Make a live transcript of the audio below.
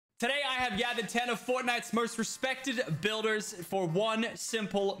Today, I have gathered 10 of Fortnite's most respected builders for one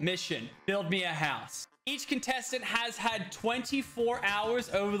simple mission. Build me a house. Each contestant has had 24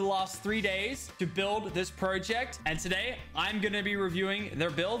 hours over the last 3 days to build this project. And today, I'm going to be reviewing their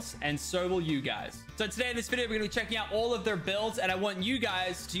builds, and so will you guys. So today in this video, we're going to be checking out all of their builds, and I want you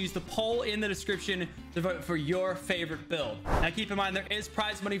guys to use the poll in the description to vote for your favorite build. Now, keep in mind, there is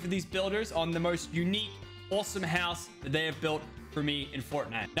prize money for these builders on the most unique, awesome house that they have built for me in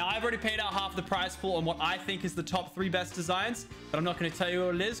Fortnite. Now, I've already paid out half the prize pool on what I think is the top 3 best designs, but I'm not going to tell you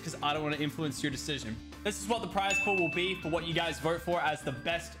what it is because I don't want to influence your decision. This is what the prize pool will be for what you guys vote for as the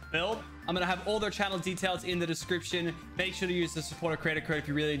best build. I'm going to have all their channel details in the description. Make sure to use the supporter creator code if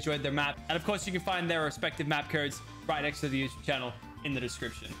you really enjoyed their map. And of course, you can find their respective map codes right next to the YouTube channel in the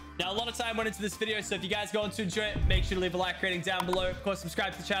description. Now, a lot of time went into this video, so if you guys going to enjoy it, make sure to leave a like rating down below. Of course,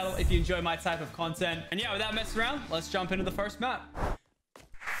 subscribe to the channel if you enjoy my type of content. And yeah, without messing around, let's jump into the first map.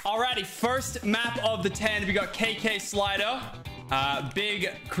 Alrighty, first map of the 10, we got KKSlider.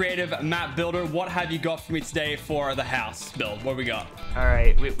 Big creative map builder. What have you got for me today for the house build? What do we got? All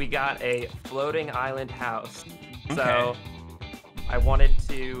right, we got a floating island house. Okay. So I wanted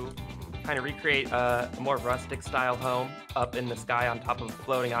to kind of recreate a more rustic style home up in the sky on top of a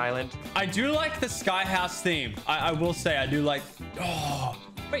floating island. I do like the sky house theme. I will say I do like. Oh,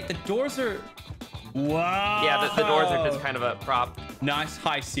 wait, the doors are. Wow. Yeah, the doors are just kind of a prop. Nice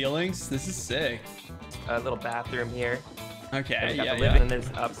high ceilings. This is sick. A little bathroom here. Okay, yeah. yeah. And there's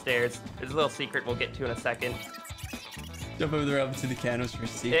upstairs. There's a little secret we'll get to in a second. Jump over there up to the candles for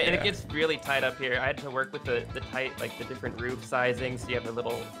secret. And it gets really tight up here. I had to work with the tight, like the different roof sizings. So you have a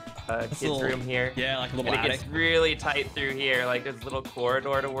little kids room here. Yeah, like a little attic. And it gets really tight through here. Like there's a little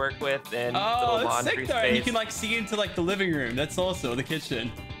corridor to work with and little laundry space. And you can like see into like the living room. That's also the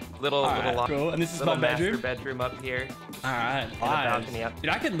kitchen. Little cool. And this is my bedroom. Master bedroom up here. All right, balcony up. Dude,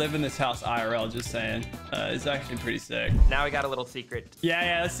 I could live in this house IRL. Just saying, it's actually pretty sick. Now we got a little secret.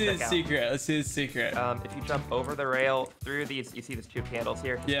 Yeah. Let's see the secret. Let's see the secret. If you jump over the rail through these, you see these 2 candles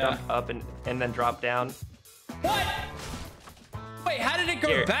here. Yeah. Jump up and then drop down. What? Wait, how did it go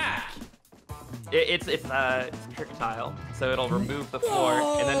here. back? It's trick tile, so it'll remove the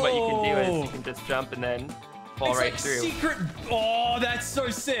floor, and then what you can do is you can just jump and then fall right through. Secret. Oh, that's so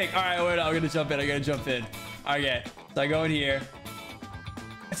sick. All right, wait, I'm gonna jump in. Okay, so I go in here.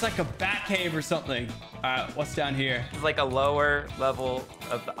 It's like a bat cave or something. All right, what's down here? It's like a lower level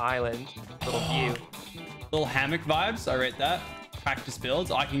of the island. Little view. Little hammock vibes. I rate that. Practice builds.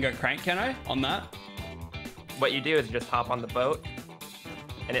 I can go crank, can I? On that. What you do is you just hop on the boat,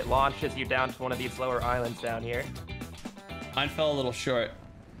 and it launches you down to one of these lower islands down here. Mine fell a little short.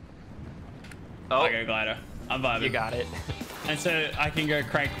 Oh, okay, glider. I'm vibing. You got it. And so I can go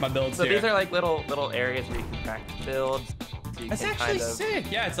crank my builds so here. These are like little areas where you can practice builds. So That's actually sick.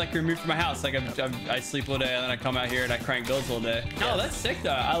 Yeah, it's like removed from my house. Like I sleep all day and then I come out here and I crank builds all day. No, that's sick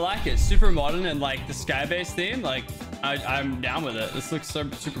though. I like it. Super modern and like the sky-based theme. Like I'm down with it. This looks so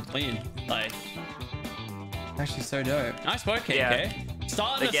super clean. Like actually so dope. Nice work, KK. Yeah.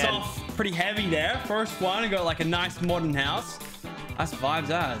 Starting us off pretty heavy there. First one, and got like a nice modern house. That's vibes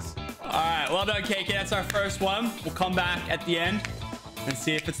as. All right, well done, KK. That's our first one. We'll come back at the end and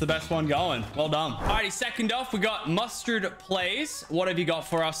see if it's the best one going. Well done. Alrighty, second off, we got MustardPlays. What have you got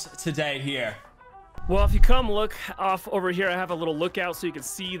for us today here? Well, if you come look off over here, I have a little lookout so you can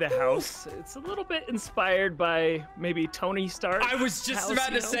see the house. It's a little bit inspired by maybe Tony Stark. I was just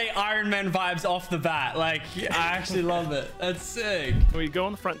about to say Iron Man vibes off the bat. Like, I actually love it. That's sick. We go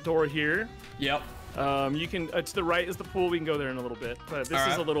in the front door here. Yep. You can to the right is the pool. We can go there in a little bit, but this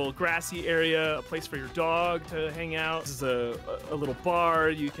is a little grassy area, a place for your dog to hang out. This is a little bar.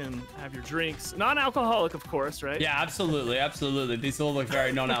 You can have your drinks, non-alcoholic, of course, right? Yeah, absolutely. These all look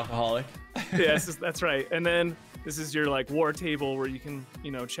very non-alcoholic. Yes, that's right. And then this is your like war table where you can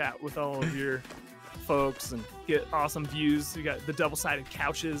chat with all of your folks and get awesome views. You got the double-sided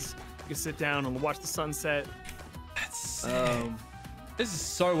couches. You can sit down and watch the sunset. That's sick. This is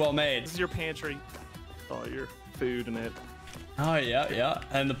so well made. This is your pantry. All your food in it. Oh yeah,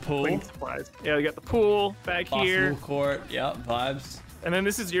 and the pool. Supplies. Yeah, we got the pool back here. Court. Yeah, vibes. And then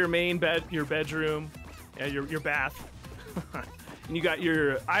this is your main bed, your bedroom, yeah, your bath. And you got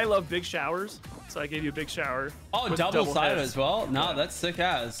your. I love big showers, so I gave you a big shower. Oh, double-sided as well. No, yeah. That's sick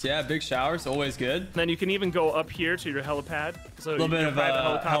as. Yeah, big showers, always good. And then you can even go up here to your helipad. So a little bit of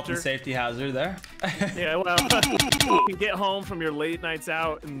a health and safety hazard there. Yeah, well, you can get home from your late nights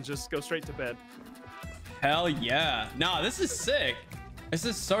out and just go straight to bed. Hell yeah. No, this is sick. This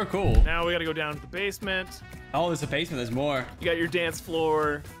is so cool. Now we got to go down to the basement. Oh, there's a basement. There's more. You got your dance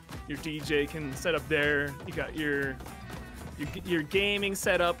floor. Your DJ can set up there. You got your your gaming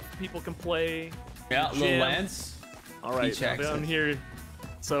setup. People can play. Yeah, Gym. little Lance. All right, Beach now access. down here.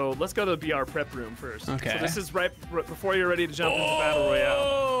 So let's go to the BR prep room first. Okay. So this is right before you're ready to jump into Battle Royale.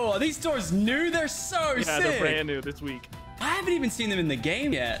 Oh, are these doors new? They're so sick. Yeah, they're brand new this week. I haven't even seen them in the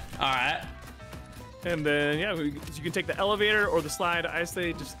game yet. All right. And then, yeah, you can take the elevator or the slide. I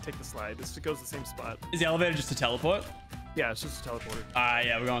say just take the slide. This goes to the same spot. Is the elevator just a teleport? Yeah, it's just a teleporter. All right,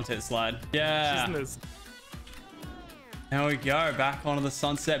 yeah, we're going to take the slide. Yeah. There we go. Back onto the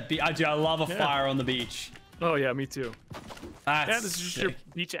sunset beach. I love a fire on the beach. Oh, yeah, me too. That's this is just sick. your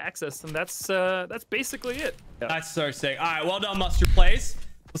beach access, and that's basically it. Yeah. That's so sick. All right, well done, MustardPlays.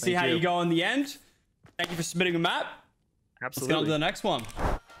 We'll see how you. you go in the end. Thank you for submitting a map. Absolutely. Let's go on to the next one.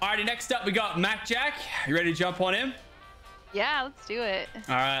 Alrighty, next up we got MackJack. You ready to jump on him? Yeah, let's do it.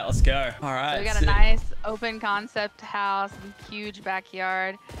 All right, let's go. All right. So we got a nice open concept house, huge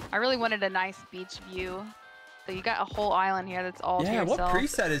backyard. I really wanted a nice beach view. So you got a whole island here that's all to Yeah, what yourself.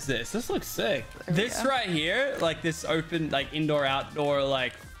 preset is this? This looks sick. There we This go. right here, like this open, like indoor, outdoor,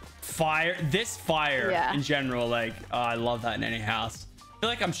 like fire. This fire in general, like I love that in any house. I feel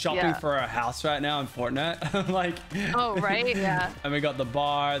like I'm shopping for a house right now in Fortnite. I'm like, oh, right? Yeah. And we got the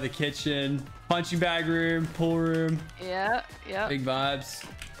bar, the kitchen, punching bag room, pool room. Yeah, yeah. Big vibes.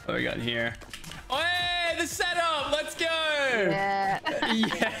 What we got here? Oh, hey, the setup. Let's go. Yeah.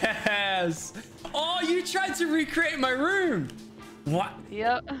 Yes. Oh, you tried to recreate my room. What?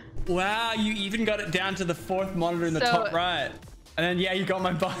 Yep. Wow, you even got it down to the 4th monitor in the top right. And then, yeah, you got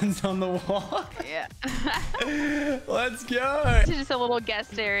my buttons on the wall. Yeah. Let's go. This is just a little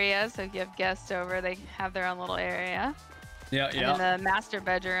guest area. So if you have guests over, they have their own little area. Yeah, yeah. And then the master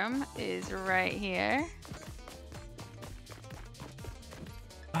bedroom is right here.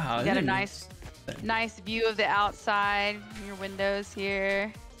 Wow. You got a nice view of the outside, your windows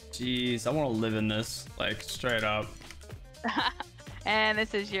here. Jeez, I want to live in this, like, straight up. And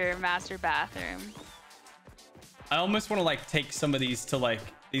this is your master bathroom. I almost want to, like, take some of these to, like,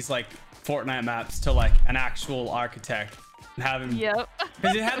 these, like, Fortnite maps to, like, an actual architect and have him. Yep.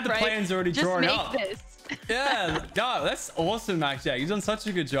 Because it had the Right. plans already drawn up. Just make this. Yeah. God, that's awesome, MackJack. You've done such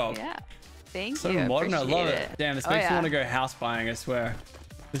a good job. Yeah. Thank So you. modern. I love Appreciate it. Damn, this Oh, makes me yeah. want to go house buying, I swear.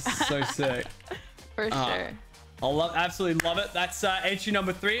 This is so sick. For sure. Absolutely love it. That's entry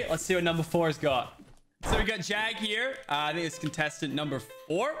number 3. Let's see what number 4 has got. So we got Jag here. I think it's contestant number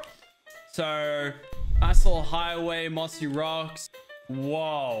 4. So nice little highway, mossy rocks.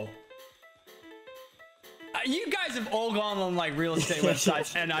 Whoa. You guys have all gone on like real estate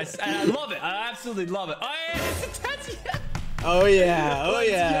websites, and I love it. I absolutely love it. Oh, yeah, it's a tattoo. Oh yeah, oh Let's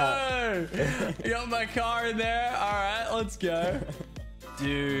yeah. go. You got my car in there. All right, let's go.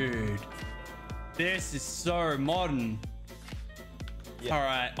 Dude, this is so modern. Yeah. All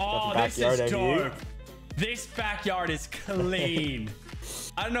right. Oh, the this is backyard over here. dope. This backyard is clean.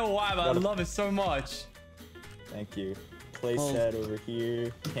 I don't know why, but I love it so much. Thank you. Play set over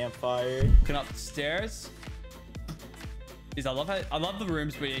here. Campfire. Looking up the stairs. I love the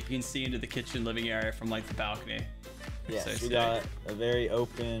rooms where you can see into the kitchen living area from like the balcony. Yes, So we sick. got a very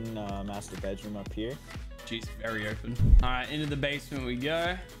open master bedroom up here. Jeez, very open. All right, into the basement we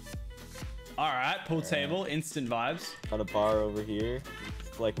go. All right, pool table, instant vibes. Got a bar over here.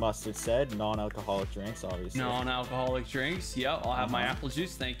 Like Mustard said, non-alcoholic drinks, obviously. Non-alcoholic drinks. Yep, I'll have my apple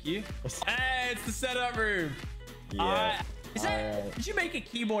juice. Thank you. Hey, it's the setup room. Yeah. Did you make a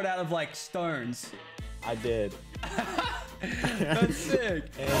keyboard out of like stones? I did. That's sick.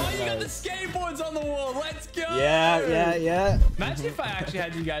 Oh, you got the nice. skateboards on the wall. Let's go. Yeah. Imagine if I actually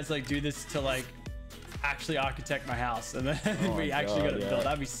had you guys like do this to like actually architect my house and then Oh we my actually got God, it yeah. built.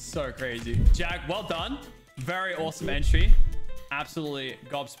 That'd be so crazy. Jack, well done. Very awesome entry. Absolutely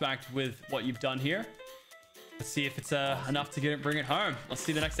gobsmacked with what you've done here. Let's see if it's enough to bring it home. Let's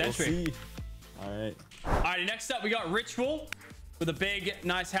see the next entry. We'll see. All right. Alrighty, next up we got Ritual with a big,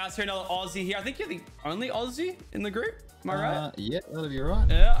 nice house here. Another Aussie here. I think you're the only Aussie in the group. Am I right? Yeah, that'll be right.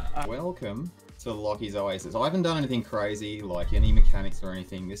 Yeah. Welcome to Lockie's Oasis. I haven't done anything crazy, like any mechanics or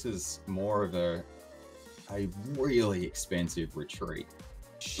anything. This is more of a really expensive retreat.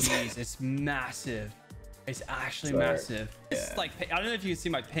 Jeez, it's massive. It's actually So, massive. It's yeah. like, I don't know if you can see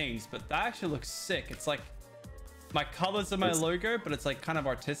my pings, but that actually looks sick. It's like my colors of my logo, but it's like kind of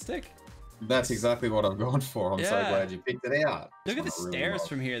artistic. That's exactly what I've gone for. I'm so Yeah. glad you picked it out. Look at the It's one I really stairs love.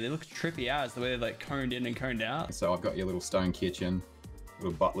 from here. They look trippy as the way they're like coned in and coned out. So I've got your little stone kitchen,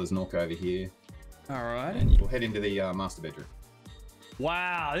 little butler's nook over here, All right. and we'll head into the master bedroom.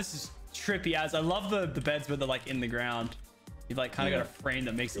 Wow, this is trippy as. I love the beds where they're like in the ground. You've like kind of got a frame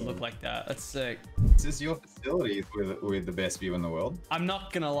that makes it look like that. That's sick. Is this your facility with the best view in the world? I'm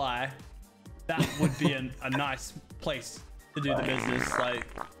not gonna lie. That would be a nice place to do the business. Like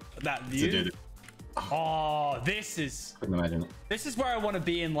that view. Oh, this is. Couldn't imagine it. This is where I want to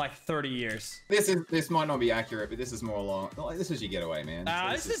be in like 30 years. This might not be accurate, but this is more along. Like, this is your getaway, man. So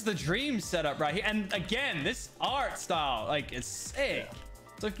This is the dream setup right here. And again, this art style, like, it's sick.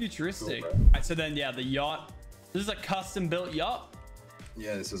 So futuristic. Cool, All right, so then yeah, the yacht. This is a custom built yacht.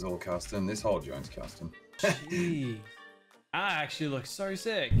 Yeah, this is all custom. This whole joint's custom. Gee. That actually looks so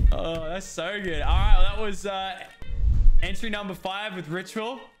sick. Oh, that's so good. All right, well, that was entry number 5 with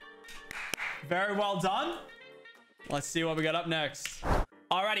Ritual. Very well done. Let's see what we got up next.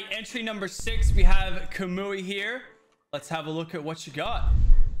 Alrighty, entry number 6, we have Kamui here. Let's have a look at what you got.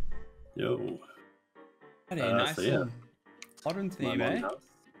 Yo. Pretty nice so yeah. modern My theme, mom's eh? house.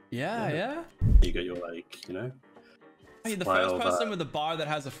 Yeah, yeah. You got your, like, you know. Oh, you're the style first of, person with a bar that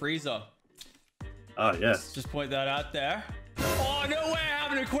has a freezer. Oh, yeah. Just point that out there. Oh, no way I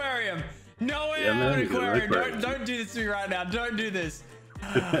have an aquarium. No way Yeah, I have man, an you got an aquarium. aquarium. Don't do this to me right now. Don't do this.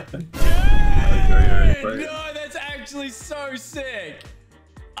 Very No, that's actually so sick.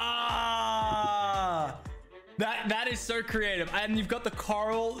 Ah, that is so creative. And you've got the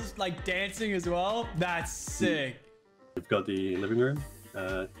corals like dancing as well. That's sick. We've got the living room. Got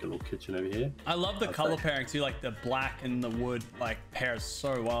a little kitchen over here. I love the color pairing too. Like the black and the wood like pairs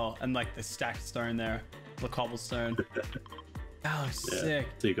so well, and like the stacked stone there, the cobblestone. That looks sick.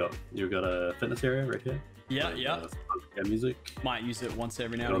 So you've got a fitness area right here. Yeah, Like, yeah. Music. Might use it once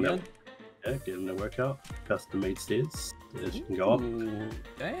every now Get and on again. Yeah, getting a workout. Custom made stairs. As you can go up. Ooh,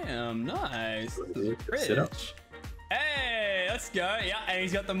 damn, nice. Sit up. Rich. Hey, let's go. Yeah, and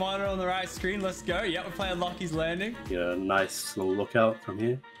he's got the monitor on the right screen. Let's go. Yeah, we're playing Lucky's Landing. Get a nice little lookout from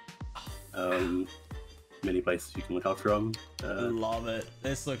here. Many places you can look out from. Love it.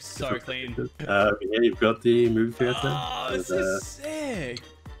 This looks so clean. Yeah, you've got the movie theater. Oh, this is sick.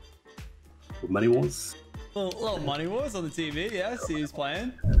 Money Wars. Little Money Wars on the TV. Yeah, I see who's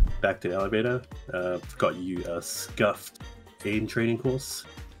playing. Back to the elevator. Got you a scuffed aim training course.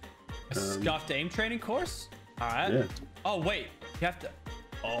 A scuffed aim training course? All right. Yeah. Oh, wait. You have to...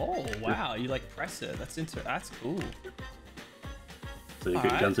 Oh, wow. You like press it. That's cool. So you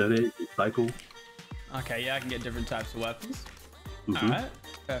get your guns over there, you can cycle. Okay, yeah, I can get different types of weapons. Mhm. All right.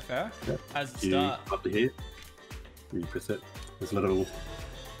 Fair. Yeah. As the You start. up to here. You press it. There's a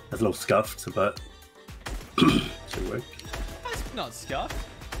little scuffed, but should work. That's not scuffed.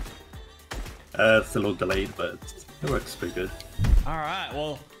 It's a little delayed, but it works pretty good. All right.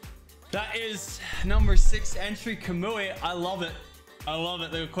 Well, that is number 6 entry, Kamui. I love it. I love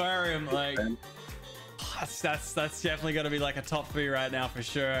it. The aquarium, like, that's definitely gonna be like a top 3 right now for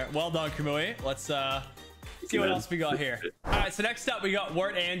sure. Well done, Kamui. Let's see what else we got here. All right. So next up, we got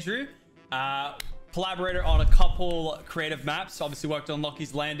Wertandrew, collaborator on a couple creative maps. Obviously worked on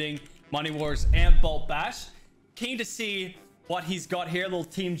Lucky's Landing, Money Wars, and Bolt Bash. Keen to see what he's got here. Little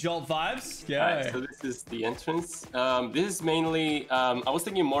Team Jolt vibes. Yeah. Alright, so this is the entrance. This is mainly, I was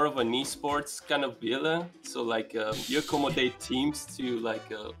thinking more of an esports kind of villa. So like you accommodate teams to like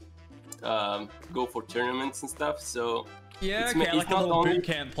go for tournaments and stuff. So Yeah, it's, okay, it's like a not little only, boot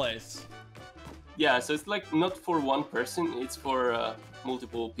camp place. yeah, so it's like not for one person, it's for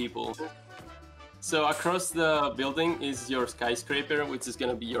multiple people. So across the building is your skyscraper, which is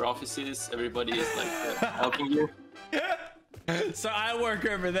gonna be your offices. Everybody is like helping you. So I work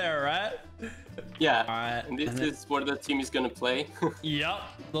over there, right? Yeah, Alright. and this is where the team is gonna play. Yep.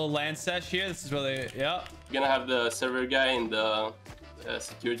 Little land sesh here. This is where they. Yep. You're gonna have the server guy and the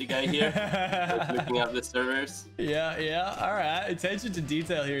security guy here, like, looking at the servers. Yeah. All right. Attention to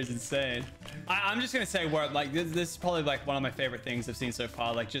detail here is insane. I'm just gonna say where like this is probably like one of my favorite things I've seen so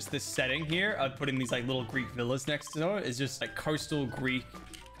far. Like just this setting here, of putting these like little Greek villas next to it is just like coastal Greek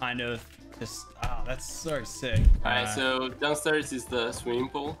kind of. Just that's so sick. Alright, so downstairs is the swimming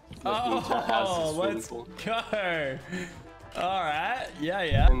pool. Oh, let's go. All right.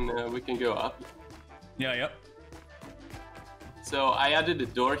 Yeah. And we can go up. Yeah. Yep. So I added a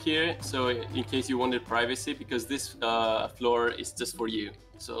door here, so in case you wanted privacy, because this floor is just for you.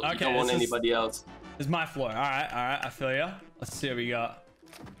 So you don't want anybody else. This is my floor. All right. I feel ya. Let's see what we got.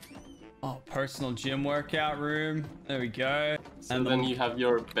 Oh, personal gym workout room. There we go. So and then you have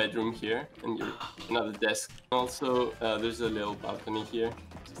your bedroom here and your another desk. Also, there's a little balcony here.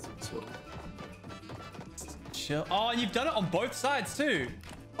 Chill. Oh, you've done it on both sides too.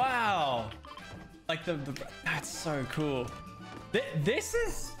 Wow. Like that's so cool. This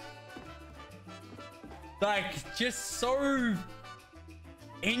is like just so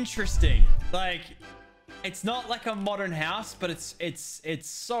interesting. Like it's not like a modern house, but it's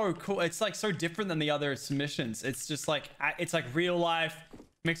so cool. It's like so different than the other submissions. It's just like it's like real life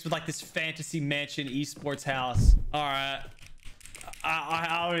mixed with like this fantasy mansion esports house. All right,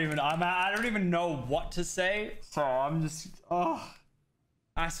 I don't even know what to say. So I'm just, oh,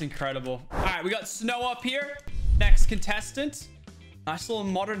 that's incredible. All right, we got Snow up here. Next contestant. Nice little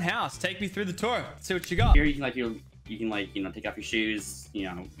modern house. Take me through the tour. Let's see what you got. Here you can take off your shoes,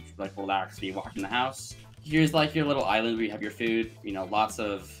 like relax when you walk in the house. Here's like your little island where you have your food, lots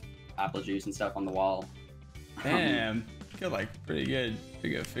of apple juice and stuff on the wall. Damn. Got like pretty good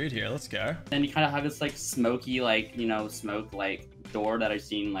food here. Let's go. Then you kind of have this like smoky, smoke door that I've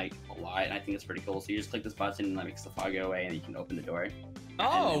seen like a lot, and I think it's pretty cool. So you just click this button and that makes the fog go away, and you can open the door.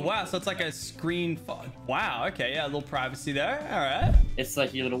 Oh wow, so it's like a screen fog. Wow, okay, yeah, a little privacy there. All right. It's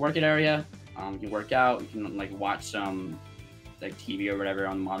like your little workout area. You can work out. You can like watch some like TV or whatever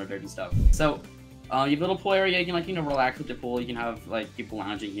on the monitor and stuff. So you have a little pool area. You can relax with the pool. You can have like people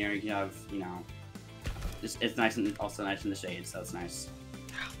lounging here. You can have it's nice and also nice in the shade, so it's nice.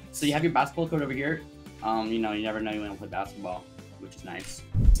 So you have your basketball court over here. You never know you want to play basketball, which is nice.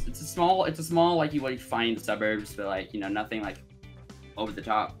 It's a small like what you find in the suburbs, but like nothing like over the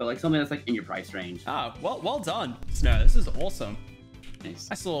top, but like something that's like in your price range. Ah, well done, Snow. This is awesome. Nice.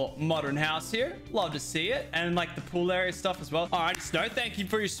 Nice little modern house here. Love to see it, and like the pool area stuff as well. All right, Snow, thank you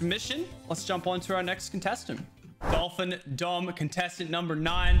for your submission. Let's jump on to our next contestant. DolphinDom, contestant number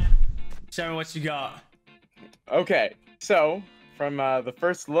 9. Show me what you got. Okay, so from the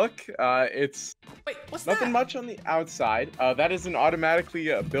first look, it's what's nothing that? much on the outside. That isn't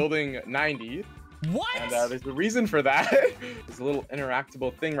automatically building 90. What? And there's a reason for that. There's a little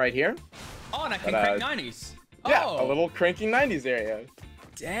interactable thing right here. Oh, and I can crank 90s. Yeah, Oh. a little cranking 90s area.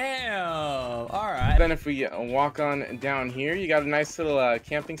 Damn. All right. Then if we walk on down here, you got a nice little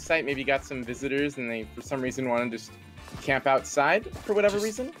camping site. Maybe you got some visitors and they, for some reason, want to just camp outside for whatever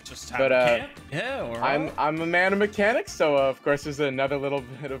reason. Just have camp? Yeah, all right. I'm a man of mechanics, so of course there's another little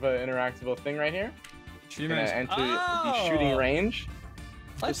bit of an interactable thing right here. Shooting range. Enter the shooting range.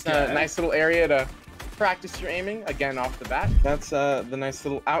 Let's Just a nice little area to practice your aiming again off the bat. That's the nice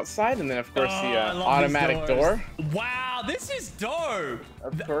little outside, and then of course the automatic door. Wow, this is dope.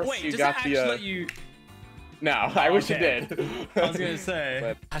 Of course, wait, you does got it actually let you? No, I wish it Okay. did. I was gonna say.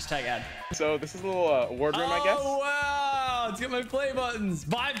 But- Hashtag ad. So this is a little wardroom, I guess. Oh wow! It's got my play buttons.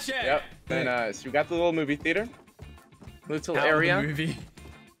 Vibe check. Yep. Then so you got the little movie theater, little Out of the area. movie.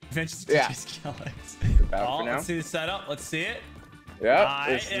 Adventures to Yeah. Skeletons. About Oh, for now. let's see the setup. Let's see it. Yep.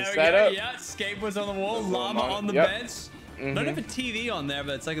 This is there the we setup. go. Yeah, skateboards on the wall, There's a little llama on the yep. bench. Don't have a TV on there,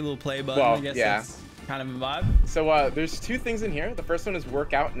 but it's like a little play button. Well, I guess yeah. that's kind of a vibe. So there's 2 things in here. The first one is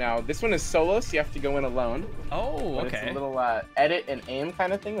workout. Now this one is solo, so you have to go in alone. Oh, But okay. It's a little edit and aim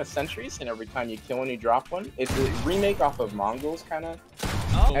kind of thing with sentries, and every time you kill one, you drop one. It's a remake off of Mongols kind of.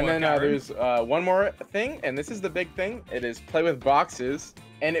 Oh, And then workout room. there's one more thing, and this is the big thing. It is play with boxes,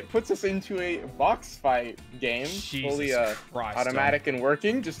 and it puts us into a box fight game, fully Jesus Christ, automatic and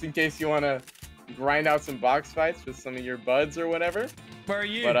working, just in case you want to grind out some box fights with some of your buds or whatever. Where are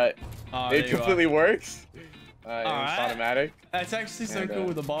you? But Oh, there it you are. completely works. And Alright. it's automatic. That's actually so And, cool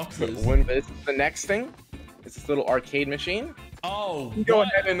with the boxes. When this is the next thing, it's this little arcade machine. Oh, You go what?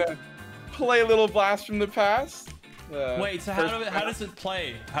 ahead and play a little blast from the past. Wait, so how does it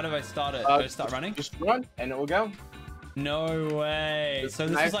play? How do I start it? Do I start running? Just run, and it will go. No way. It's So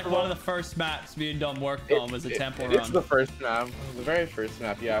this nice is like little- one of the first maps me and Dom worked on was a temple It's run. the first map, the very first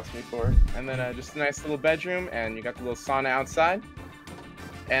map you asked me for. And then just a nice little bedroom, and you got the little sauna outside.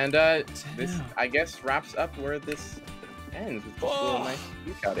 And this, Damn. I guess, wraps up where this ends with this Whoa. little nice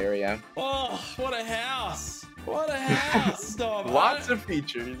lookout area. Oh, what a house! What a house, Dom! Lots of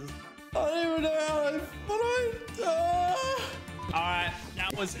features. I don't even know All right,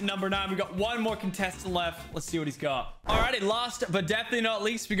 that was number 9. We got one more contestant left. Let's see what he's got. Alrighty, last but definitely not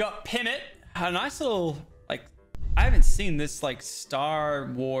least, we got Pimit. A nice little, like, I haven't seen this like Star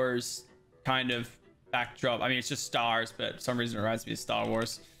Wars kind of backdrop. I mean, it's just stars, but for some reason it reminds me of Star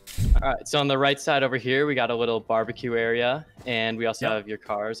Wars. All right, so on the right side over here, we got a little barbecue area, and we also Yep. have your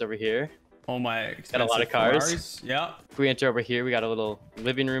cars over here. Oh my, Got a expensive lot of cars. Ferraris. Yeah, If we enter over here, we got a little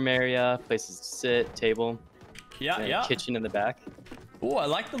living room area, places to sit, table, yeah, and yeah. kitchen in the back. Oh, I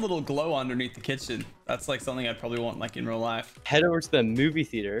like the little glow underneath the kitchen. That's like something I'd probably want like in real life. Head over to the movie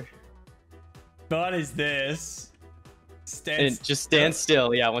theater, What is this? and just stand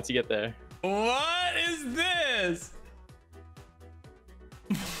still. Yeah, once you get there. What is this?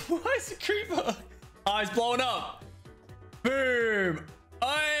 Why is it creeper? Oh, it's blowing up. Boom.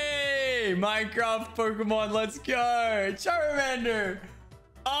 Hey, Minecraft Pokemon, let's go. Charmander.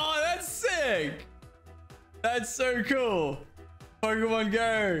 Oh, that's sick. That's so cool. Pokemon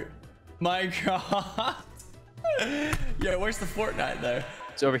Go. Minecraft. Yeah, where's the Fortnite though?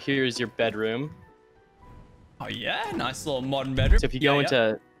 So over here is your bedroom. Oh yeah, nice little modern bedroom. So if you go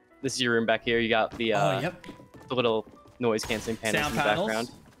into, this is your room back here, you got the the little noise canceling panels Sound in the panels.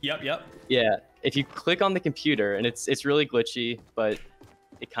 background. Yep. Yeah, if you click on the computer, and it's really glitchy, but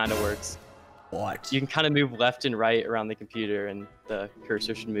it kind of works. What? You can kind of move left and right around the computer, and the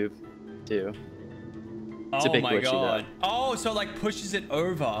cursor should move too. It's a bit my glitchy, god. though. Oh, so it like pushes it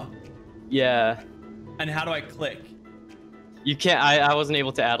over. Yeah. And how do I click? You can't. I wasn't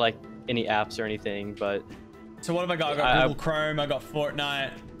able to add like any apps or anything, but. So what have I got? I got Google Chrome. I got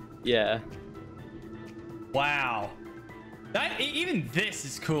Fortnite. Yeah. Wow. Even this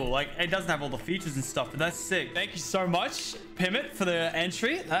is cool. Like, it doesn't have all the features and stuff, but that's sick. Thank you so much, Pimit, for the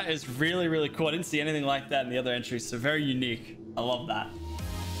entry. That is really, really cool. I didn't see anything like that in the other entries, so very unique. I love that.